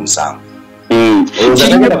bamuguddeko omusango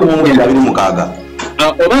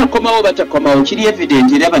oba akomawo batakomawo kiri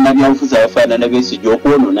evident era bannabyabufuzi abafaanana Besigye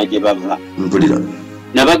okwonoona gye bava mpulira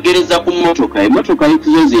nabagereza ku mmotoka emmotoka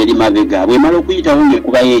y'ekuzozi eri mabega bw'emala okuyitawo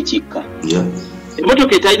ng'ekubayo ekikka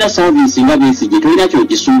emmotoka etalina saavisi nga Besigye tolina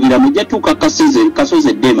kyogisuubira mujja tuuka kasozi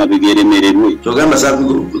edde emabega eremererwe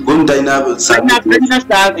talina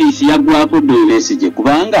saavisi yaggwako dde Besigye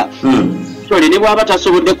kubanga tole ne bw'aba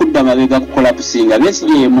tasobodde kudda mabega kukola kusinga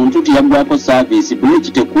Besigye ye muntu tiyaggwako saavisi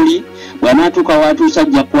buleki tekuli bw'anaatuuka waatuusa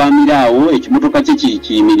ajja kwamiraawo ekimotoka kye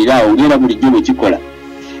kiyimirirawo ng'era bulijjo bwe kikola.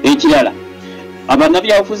 Ekirala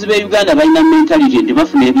abannabyabufuzi b'e Uganda balina mentality nti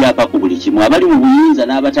bafuna ebyapa ku buli kimu abali mu buyinza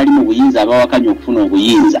n'abatali mu buyinza abawakanya okufuna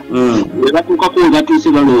obuyinza bwe batuukako we batuuse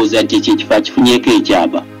balowooza nti ekyo ekifo akifunyeeko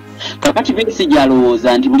ekyapa kakati Besigye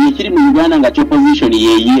alowooza nti buli ekiri mu Uganda nga ky'opposition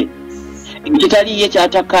yeye ekitali ye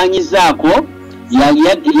kyatakanyizaako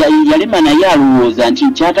yalema naye alowooza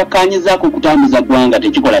nti kyatakanyizaako okutambuza ggwanga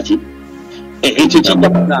tekikola ki ekyo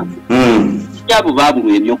kijja abo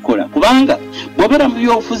baabulwa ebyokukola kubanga bw'obeera mu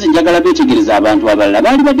byobufuzi njagala beetegereza abantu abalala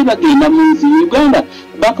baali badde bagenda mu nsi Uganda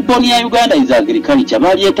backbone ya Uganda is agriculture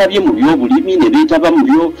baali etabye mu byobulimi ne beetaba mu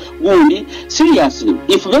byogundi seriously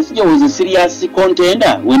if Besigye was a serious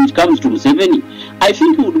contender when it comes to Museveni I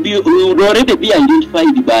think we would already be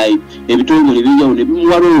identified by ebitongole bijjawo ne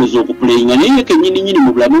bimuwalowooza okuplayinga naye kennyini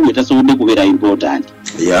mu bulamu bwe tasobodde kubeera important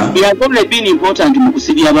he has already been important mu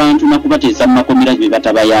kusibya abantu nakubateesa mu makomera bye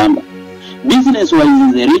batabayamba. Business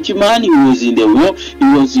wise, the rich man, he was in the war, he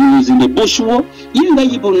was in the bush war. Even the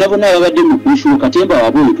people never know about the bush war, Katemba,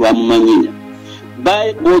 about to Ammanina.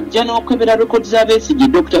 By General Kebera records of Besigye,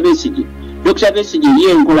 Dr. Besigye,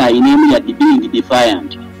 here in Kola, in Emi at the being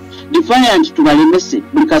defiant. Defiant to Malemese,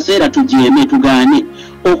 Bukasera to GMA to Ghane.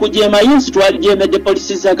 Okujema yes to GMA the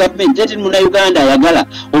policies of government, Jetin Muna Uganda, Yagala,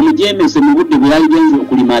 Omujeme, and would the Guardians of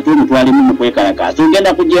Kulimato to Alimu Kwekaka. So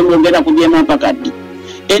Gena Kujema Pakati.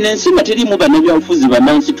 Enensi materi mu bana byabufuzi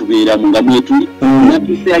banansi tubeera mu nga mwetuli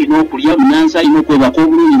napise alina okulya munansi alina okwebaka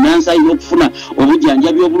obulungi nansi alina okufuna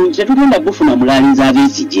obujjanjabi obulungi tetugenda kufuna mulalinzi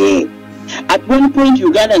Besigye. At one point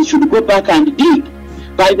Ugandans should go back and dig.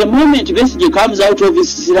 By the moment Besigye comes out of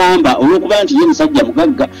his slumber olwokuba nti ye musajja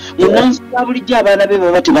mugagga munansi abulijja abaana be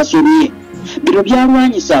baba tebasomye bino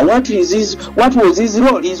byalwanyisa what was his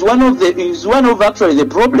role is one of actually the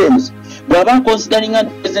problems. Bwaba considering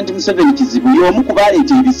President Museveni kizibu y'omu ku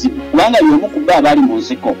baleeta ebizibu kubanga y'omu ku bo abali mu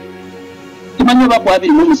nsiko tumanyi oba ku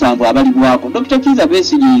 27 abalibwako. Dr. Kizza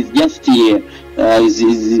Besigye is just here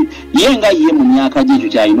ye nga ye mu myaka gye ekyo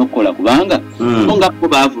kyalina okukola kubanga ngako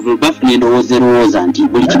bafuna endowooza nti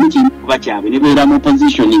buli kimu kirina kuba kyabwe ne beera mu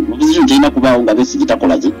opposition terina kubaawo nga Besigye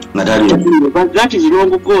takola ki that is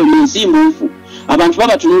wrong goal ensi mbuufu abantu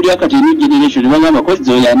babatunuulira kati new generation bagamba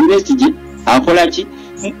kozi oyo ani Besigye akola ki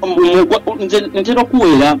ntera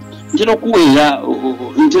kuwera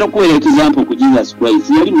example ku Jesus Christ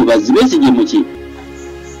yali mubazi Besigye muki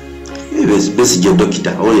Besigye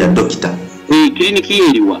doctor oya doctor kliniki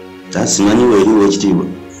eriwa tasimanyi weriwo ekitiibwa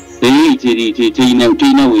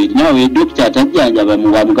teyina weri nawe doctor atajjanjaba mu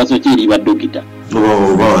mugaso ki eri ba doctor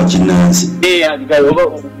oba wakinansi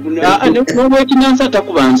noba ekinansi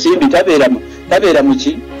atakuba nsimbi tabeera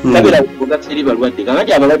muki tabeera kugaseri balwadde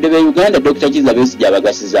kakati abalwadde be Uganda Dr. Kizza Besigye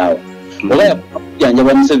abagasizaawo oba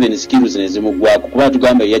yakujjanjaba Museveni skills nezimugwako kuba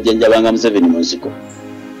tugamba yajjanjabanga Museveni mu nsiko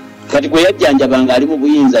kati gwe yajjanjabanga ali mu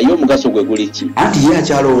buyinza ye omugaso gwe guli ki anti ye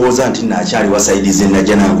akyalowooza nti naakyali wasaidize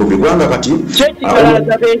najja nankobe kubanga kati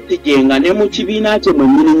kyekikalaza Besigye nga ne mu kibiina kye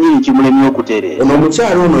mwennyini kimulemye okutereeza ono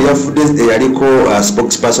omukyalo ono yafudde eyaliko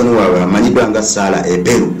spokesperson waabwe amanyiddwa nga Sara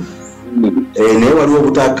Eberu naye waliwo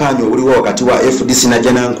obutakanyo obuliwo wakati wa FDC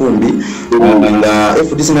najja nankumbi nga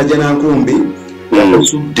FDC najja nankumbi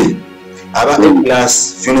yakusudde aba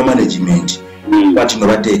A-class funeral management kati no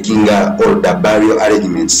batekinga all the burial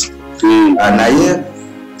arrangements naye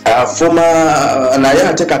naye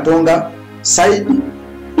ate Katonga side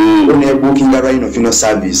on booking a rhino funeral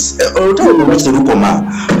service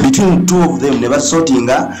between two of them never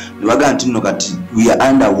sortinga nebaga ntino kati we are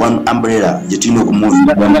under one umbrella jetino kumove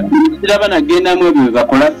bana genda mu ebyo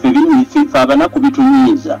bakola FIFA abana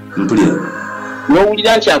kubitunyiza mpulira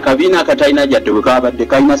n'owulira nti akabiina akatalina jadde bwe kabadde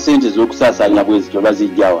kalina ssente z'okusaasaanya bwezi kyo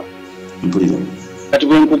bazijjawa mpulira kati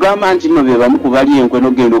bwe nkugamba nti nno be bamu ku bali enkwe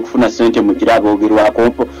n'ogenda okufuna ssente mu kirabo ogerwako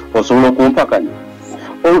osobola okumpakanya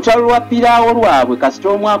olutalo lwa piraawo lwabwe kasita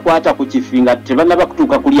omu akwata ku kifinga tebannaba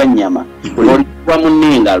kutuuka kulya nnyama olwa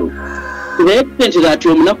munnengalo neekentera ati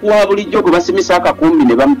omunaku wa bulijjo gwe basimisa akakumbi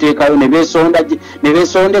ne bamuteekayo ne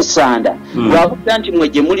beesonda essanda lwakudda nti mwe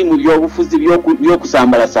gye muli mu byobufuzi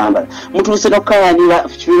by'okusambalasambala mutuuse n'okukayanira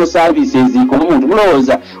funeral services omuntu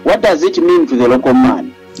mulowooza what does it mean to the local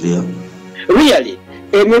man really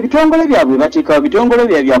ebyo ebitongole byabwe bateekawo bitongole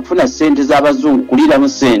byabwe byakufuna ssente z'abazungu kuliiramu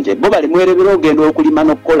ssente bo bali mwerebera ogenda okulima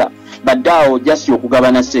n'okukola baddaawo jasi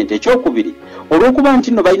okugabana ssente ekyokubiri olw'okuba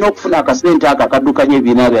nti nno balina okufuna akasente ako akaddukanya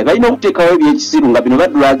ebibiina byabwe balina okuteekawo ebyekisiru nga bino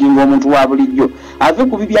badulaginga omuntu wa bulijjo ave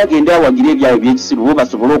ku bibi agenda awagira ebyabwe ebyekisiru bo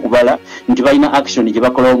basobole okubala nti balina action gye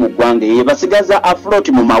bakolawo mu ggwanga eyo basigaza afloat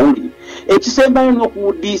mu mawulire ekisembayo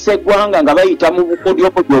n'okuwuddiisa eggwanga nga bayita mu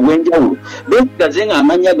bukodyokodyo obw'enjawulo beesigaze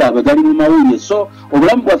ng'amannya gaabwe gali mu mawulire so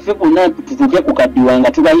obulamu bwaffe bwonna tutuuke ku kaddiwa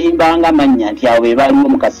nga tubayimbanga amannya nti awo be baliwo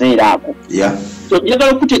mu kaseera ako so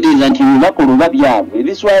njagala okutegeeza nti bibakolo oba byabwe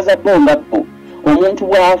ebiswaza bo nga bo omuntu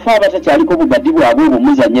bw'afa batakyaliko bugadi bwabwe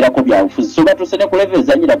obumuzanyirako byabufuzi so batusene ku level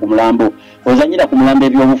ezanyira ku mulambo ozanyira ku mulambo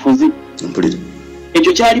ebyobufuzi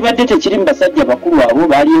ekyo kyali badde tekiri mu basajja bakulu abo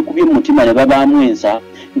baali ekubye mu mutima ne babaamu ensa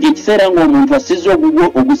ng'ekiseera ng'omuntu asizza ogugwo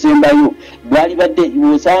ogusembayo bwali badde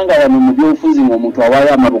osanga wano mu byobufuzi ng'omuntu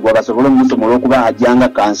awaayo amabugwa basobole omusomola okuba ajjanga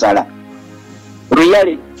kansala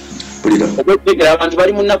ruyale okutegera abantu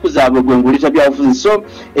bali mu nnaku zaabwe gwengulita byabufuzi so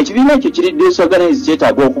ekibiina ekyo kiri disorganize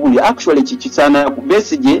kyetaaga okubulya actually kisaana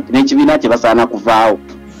Besigye n'ekibiina kye basaana kuvaawo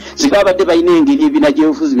singa badde balina engeri ebibiina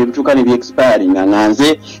by'obufuzi ne bituuka ne byexpire nga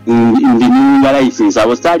nze ndininga license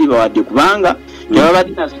abo sitaali bawadde kubanga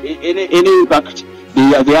tebabadde any impact.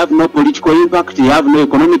 They have no political impact, they have no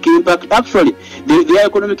economic impact. Actually, their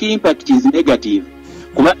economic impact is negative.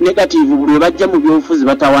 Negative buli bajja mu byobufuzi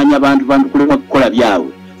batawanya abantu kulema kukola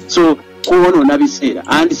byabwe. So kuono na biseera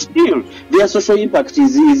and still their social impact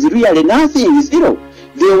is really nothing, zero.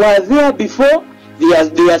 They were there before, they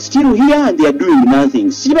are still here and they are doing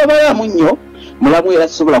nothing. Siba bala Nnyo mulamu era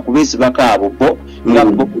sobola kubesibako abo bo nga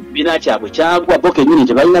bina kyabwe kyagwa bo kenyini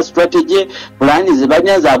tebalina strategy plan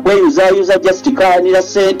zebanyaza kweyuza just kanira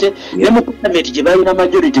sente ne mu parliament gye balina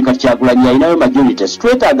majority kati Kyagulanyi alinayo majority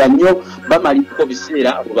straight Aganye bamaliko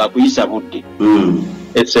biseera abo bakuyisa budde.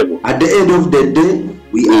 At the end of the day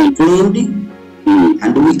we are trained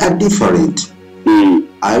and we are different.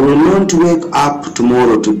 I will not wake up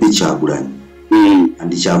tomorrow to be Kyagulanyi.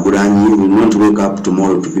 And Kyagulanyi will not wake up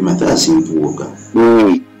tomorrow to be Matthias Mpuga.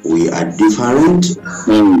 We are different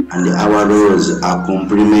and our roles are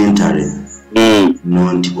complementary,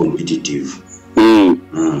 not competitive.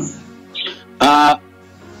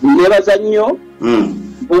 Nebaza nnyo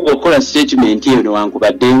Mpuga okola statement eyo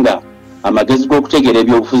newankubadde nga amagezi g'okutegeera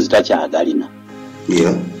ebyobufuzi takyagalina.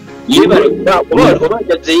 Yebale oba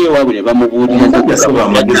ajazzeyo ewaabwe ne bamubuulira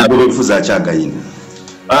amagezi g'obufuzi akyagalina.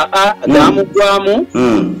 Gamugwamu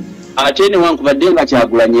ate newankubadde nga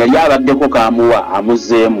Kyagulanyi yali abaddeko kamuwa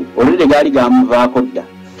amuzzeemu olwedde gaali gamuvaako dda.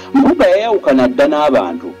 Mpuga yayawukana dda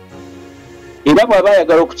n'abantu era bw'aba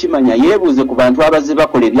ayagala okukimanya yeebuuze ku bantu abazze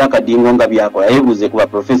bakola ebyakadingo nga byakola yeebuuze ku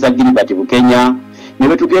Professor Gilbert Bukenya ne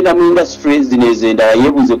bwe tugenda mu industries zino ez'endala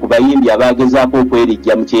yeebuuze ku bayimbi abaagezaako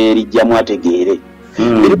okwerijja mu kyerijjamu ategeere.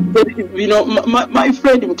 Bino my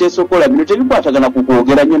friend Mutesokola bino tebikwatagana ku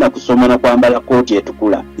kwogera nnyo na kusoma na kwambala kooti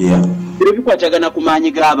etukula. Bino bikwatagana ku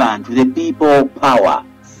maanyi g'abantu, the people power.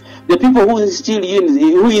 The people who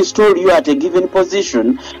install you at a given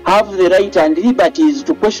position have the right and liberties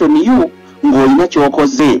to question you ng'olina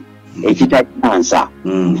ky'okoze ekitansa.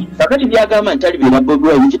 Kakati byagamba nti talibira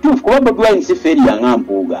Bobiwine kituufu kuba Bobiwine si feri yanga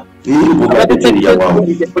Mpuga.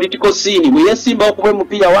 Political scene bwe yesimba okuba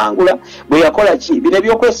omupiira wangula bwe yakola ki bino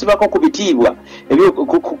ebyokwesibako ku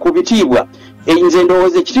bitiibwa nze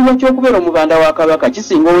ndowooza ekitiibwa ky'okubeera omubanda wa Kabaka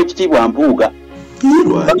kisinga ow'ekitiibwa Mpuga.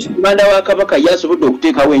 Omubanda wa Kabaka yasobodde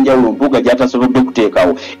okuteekawo enjawulo Mpuga gy'atasobodde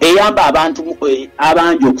kuteekawo eyamba abantu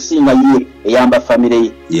abangi okusinga ye eyamba famire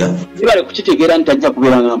ye. Kibale kukitegeera nti tajja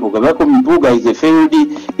kubeera nga Mpuga bako Mpuga is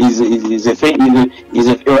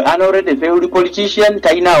an already failed politician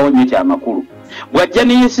talinawo nnyo kyamakulu. Bw'ajja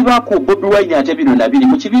ne yeesibaku Bobiwine ate bino na biri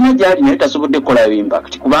mu kibiina gy'ali naye tasobodde kukolayo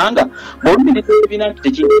impact kubanga bw'olumiriza ebibiina nti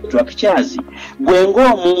tekiyitwa kikyazi gwe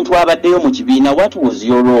ng'omuntu abaddeyo mu kibiina what was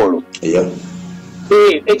your role?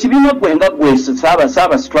 Ekibiina gwe nga gwe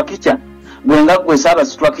saaba structure gwe nga gwe saaba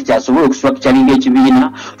structure asobole okustructuringa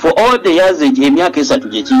ekibiina for all the years emyaka esatu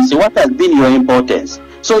gye kiyise what has been your importance?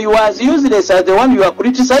 So you are as useless as the one you are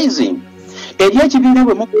criticizing. Eri ekibiina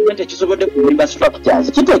bwe mugenda nti kisobodde kulimba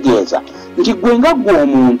structures kitegeeza nti gwe nga gwe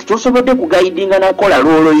omuntu tosobodde kugaidinga nakola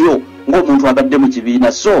loolo yo ng'omuntu abadde mu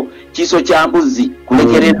kibiina so kiso kya mbuzi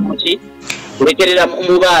kulekerera muki kulekerera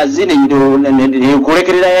omubaazi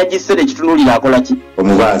kulekerera yagisse nekitunulira akola ki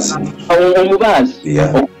omubaazi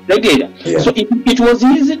so it was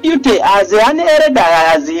his duty as an elder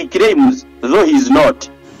as he claims though he is not.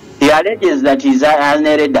 He alleges that he is an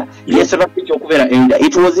elder. Yes,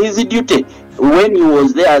 it was his duty when he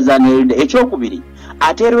was there as an elder. Ekyokubiri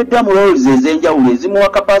ateereddwa mu roles ez'enjawulo ezimuwa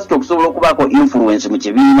capacity okusobola okubaako influence mu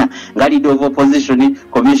kibiina nga leader of opposition,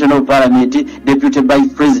 commissioner of parliament, deputy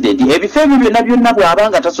vice president. Ebifo ebyo byonna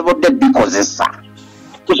bw'abanga tasobodde bikozesa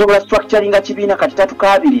kusobola structuringa kibiina kati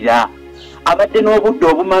tatukaabirira. Abadde n'obudde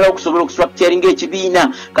obumala okusobola okustructuringa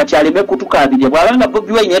ekibiina kati aleme kutukaabirira bw'abanga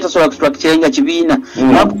Bobiwine yatasobola okustructuringa kibiina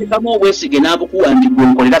n'akuteekamu obwesige n'abukuwa nti gwe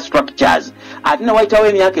nkolera structures ate ne wayitawo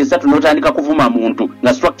emyaka esatu n'otandika kuvuma muntu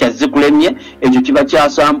nga structures zikulemye ekyo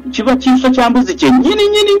kiba kiso kya mbuzi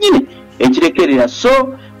kyennyini ekirekerera. So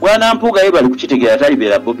bwana Mpuga ye bali kukitegeera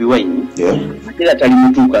talibeera Bobiwine ate era tali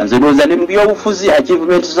mutuuka. Nze ndowooza ne mu byobufuzi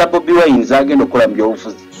achievement za Bobiwine zagenda okukola mu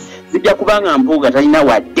byobufuzi zijja kubanga Mpuga talina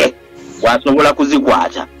wadde wasobola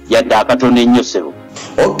kuzikwata yadde akatone ennyo ssebo.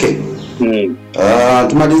 Okay.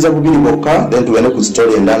 Tumaliza bubiri bokka then tuwene ku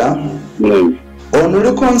story endala. On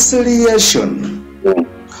reconciliation,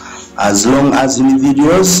 as long as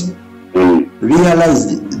individuals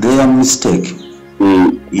realize their mistake,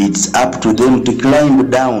 it's up to them to climb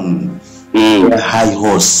down the high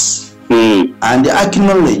horse and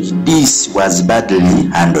acknowledge this was badly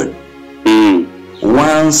handled.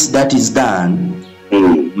 Once that is done,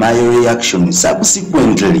 my reaction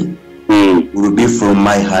subsequently will be from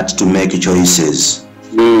my heart to make choices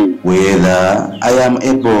whether I am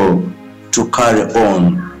able to carry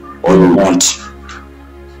on or not.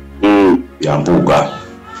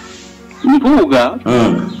 Mpuga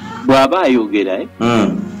bw'aba ayogera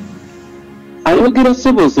ayogera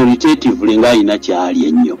ssebo authoritatively ng'alina kyali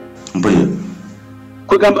ennyo.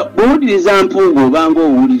 Kwegamba bw'owuliriza Mpuga obanga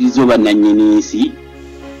owuliriza oba nannyini nsi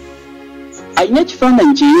alina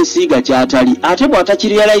ekifaananyi kye yeesiiga ky'atali ate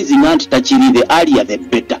bw'atakirealizinga nti takiri the earlier the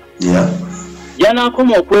better.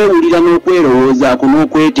 Yanaakoma okwewulira n'okwerowoozaako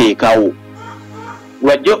n'okweteekawo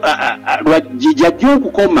jjajja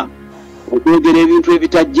okukoma okwogera ebintu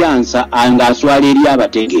ebitajjansa ng'aswala eri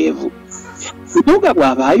abategeevu. Mpuga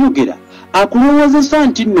bw'aba ayogera akulowoozesa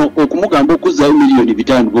nti nno okumugamba okuzzayo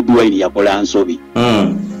 $5,000,000 Bobiwine yakola nsobi.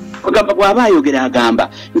 Kwegamba bw'aba ayogera agamba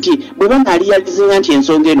nti bwe banaalializinga nti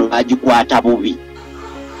ensonga eno bagikwata bubi.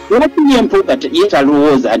 Lwaki ye Mpuga ye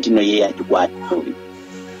talowooza nti no ye yagikwata bubi?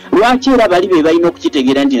 Lwaki era bali be balina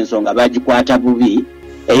okukitegeera nti ensonga bagikwata bubi?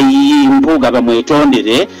 Mpuga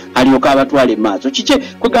bamwetondere alyoka abatwale maaso kiki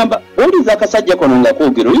kwegamba oliza akasajja kono nga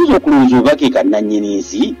koogera oyinza okulowooza obake kannannyini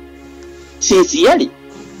nsi sincerely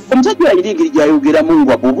omusajja alina engeri gy'ayogeramu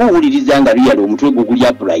nga bw'oba owuliriza nga luyala omutwe gwo guli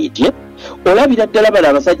upright olabira ddala bala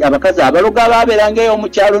abasajja abakazi abaloga abaabeeranga eyo mu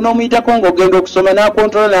kyalo n'omuyitako ng'ogenda okusoma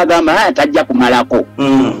n'akontrola n'agamba tajja kumalako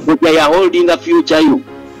ya holding future yo.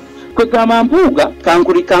 Kwegamba Mpuga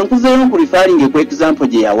kankuzeeyo nkurifaalinge ku example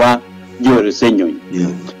gye yawa Joel Ssenyonyi.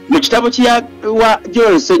 Mu kitabo kyawa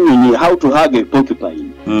Joel Ssenyonyi How to Hug a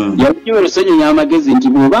Porcupine, yawa Joel Ssenyonyi amagezi nti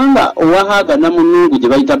bw'obanga owahaga namunungu gye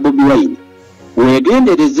bayita Bobiwine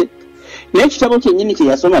weegendereze. N'ekitabo kyennyini kye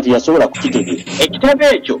yasoma teyasobola kukitegeera. Ekitabo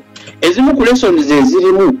ekyo ezimu ku lessons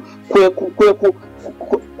ezirimu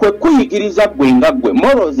kwe kuyigiriza ggwe nga ggwe,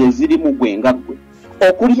 morals ezirimu ggwe nga ggwe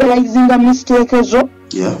okurealizinga mistake zo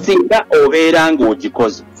singa obeera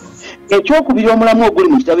ng'ogikoze. Ekyokubiri omulamu oguli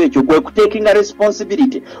mu kitabo ekyo kwe kutekinga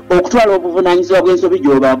responsibility okutwala obuvunaanyizibwa bw'ensobi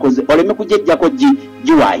gy'oba akoze oleme kujejjako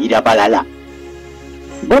giwaayira balala.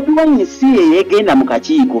 Bobiwine si ye yegenda mu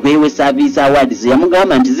kakiiko beewe service awards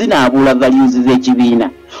yamugamba nti zinaabuula values z'ekibiina.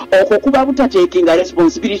 Okwo kuba butatekinga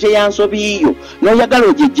responsibility ya nsobi iyo n'oyagala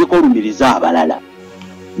ogejjeko olumiriza abalala.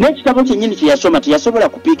 N'ekitabo kyennyini kye yasoma teyasobola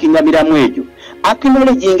kupiikinga miramu egyo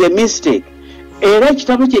acknowledging a mistake. Era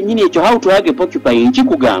ekitabo kyennyini ekyo How to Hug a Porcupine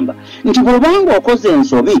kikugamba nti bw'obanga okoze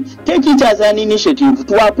ensobi take it as an initiative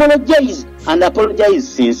to apologize and apologize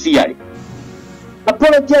sincerely.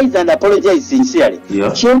 Apologize and apologize sincerely.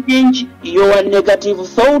 Change your negative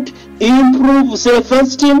thought, improve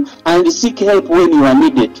self-esteem, and seek help when you are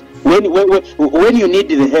needed. When you need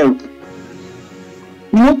the help.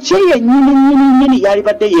 Muche yennyini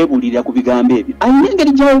yalibadde yeebulirira ku bigambo ebyo. Alina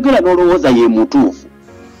engeri gy'ayogera n'olowooza ye mutuufu.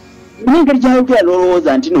 N'engeri gy'ayogera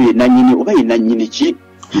n'olowooza nti no ye nannyini oba ye nannyini ki?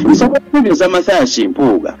 Nsobola okubuuza Mathias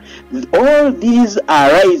Mpuga. All these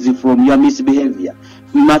arise from your misbehavior.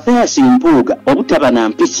 Mathias Mpuga obutaba na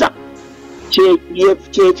mpisa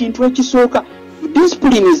kyekintu ekisooka.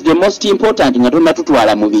 Discipline is the most important nga tonna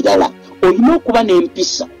tutwala mu birala. Olina okuba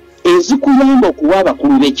n'empisa ezikuyamba okuwa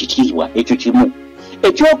abakulu b'ekitiibwa, ekyo kimu.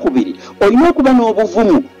 Ekyokubiri olina okuba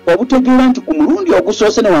n'obuvumu obutegeera nti ku mulundi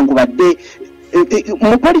ogusoose newankubadde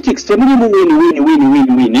mu politics temulimu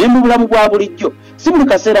win naye mu bulamu bwa bulijjo si buli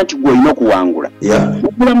kaseera nti gwe olina okuwangula.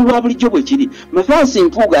 Mu bulamu bwa bulijjo bwe kiri Mathias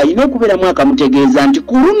Mpuga alina okubeeramu akamutegeeza nti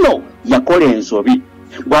ku luno yakola ensobi.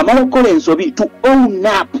 Bw'amala okukola ensobi to own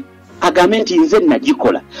up agambe nti nze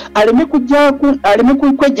nagikola. Aleme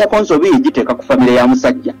kwejjako nsobi egiteeka ku famire ya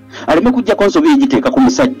musajja, aleme kujjako nsobi egiteeka ku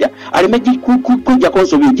musajja, aleme kujjako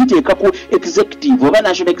nsobi egiteeka ku executive oba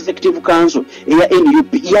National Executive Council eya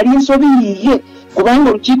NUP. Yali ensobi yiye kubanga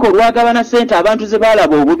olukiiko lwagabana ssente abantu ze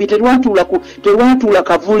baalaba obubi terwatuula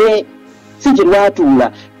kavule si gye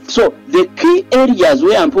lwatuula. So the key areas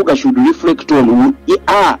where Mpuga should reflect on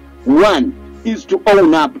are one is to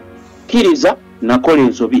own up. Kiriza nakola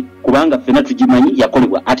ensobi kubanga ffena tugimanyi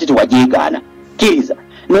yakolebwa ate tewajeegaana. Kiriza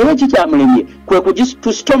naye kikyamulemye kwe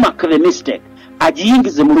to stomach the mistake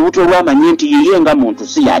agiyingize mu lubuto lw'amanye nti yiye nga muntu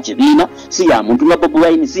si ya kibiina si ya muntu nga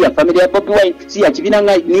Bobiwine si ya family ya Bobiwine si ya kibiina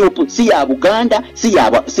nga Nnyo si ya Buganda si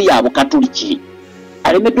ya Bukatuliki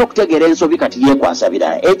alemedde okutegeera ensobi kati yeekwasa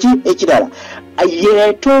birala ekirala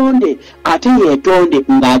yeetonde ate yeetonde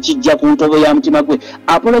ng'akijja ku ntobo ya mutima gwe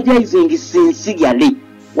apologizing sincerely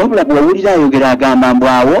wabula bw'owulira ayogera agamba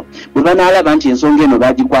mbwawo bwe banaalaba nti ensonga eno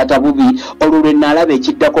bagikwata bubi olwo lwe naalaba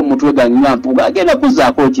ekiddako mu mutwe gannywa Mpuga agenda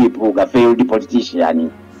kuzzaako ki Mpuga failed politician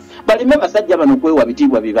baleme basajja bano kwewa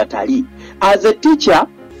bitiibwa bibatali as a teacher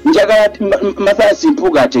njagala Mathias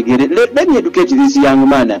Mpuga ategere let me educate this young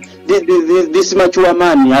man this mature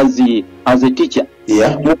man as a teacher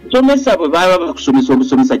mukusomesa bwe baba bakusomesa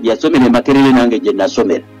obusomesa gye yasomera Makerere nange gye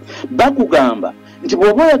nasomera bakugamba nti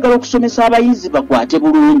bw'oba oyagala okusomesa abayizi bakwate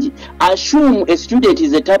bulungi assume a student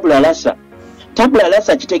is a tabula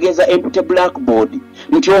rasa kitegeeza empty blackboard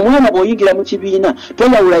nti omwana bw'oyingira mu kibiina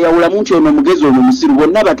toyawulayawulamu nti ono mugezi ono musiru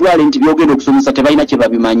bonna batwale nti byogenda okusomesa tebalina kye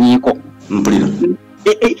babimanyiiko.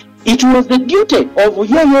 It was the duty of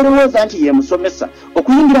ye yerowooza nti ye musomesa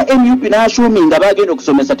okuyingira MUP n'assume nga bagenda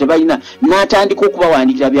okusomesa tebalina n'atandika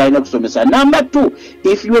okubawandiikira byalina kusomesa. Number 2,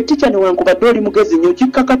 if you a teacher newankubadde oli mugezi nnyo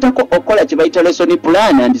kikkakatako okola kye bayita lesson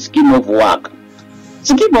plan and scheme of work.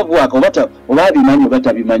 Scheme of work oba abimanyi oba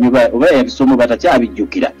tabimanyi oba yabisomo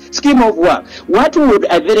batakyabijjukira. Scheme of work. What would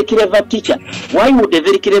a very clever teacher, why would a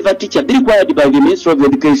very clever teacher be required by the Ministry of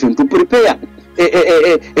Education to prepare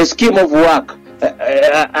a scheme of work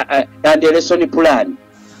and a lesson plan?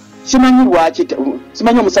 Simanyi lwaki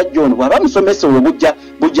simanyi omusajja ono bw'aba musomesa olwo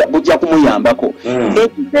bujja kumuyambako.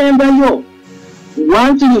 Ekisembayo,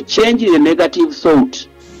 once you change the negative thought,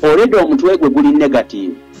 already omutwe gwe guli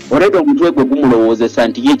negative, already omutwe gwe gumulowoozesa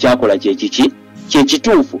nti ye kyakola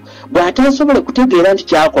kyekituufu. Bw'atasobole kutegeera nti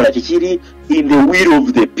kyakola tekiri in the will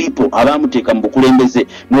of the people abaamuteeka mu bukulembeze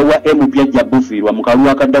n'obwa MUP ajja bufiirwa mu kalulu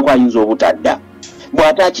akaddako ayinza obutadda.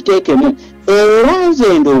 Bw'atakiteekemu era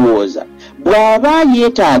nze ndowooza bw'aba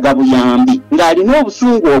yeetaaga buyambi ng'alina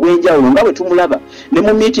obusungu obw'enjawulo nga bwe tumulaba ne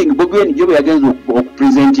mu meeting Bobiwine gye bwe yagenza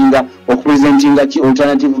okupresentinga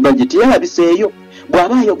alternative budget yalabiseeyo.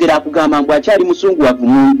 Bw'aba ayogera akugamba mbu akyali musunguwavu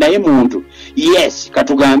naye muntu, yes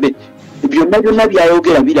katugambe byonna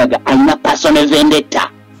byayogera biraga alina personal vendetta,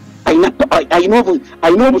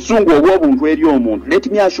 alina obusungu obw'obuntu eri omuntu.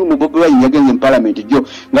 Let me assume Bobiwine yagenze mu parliament gyo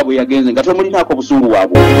nga bwe yagenze nga tomulinaako obusungu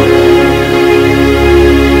bwabwe.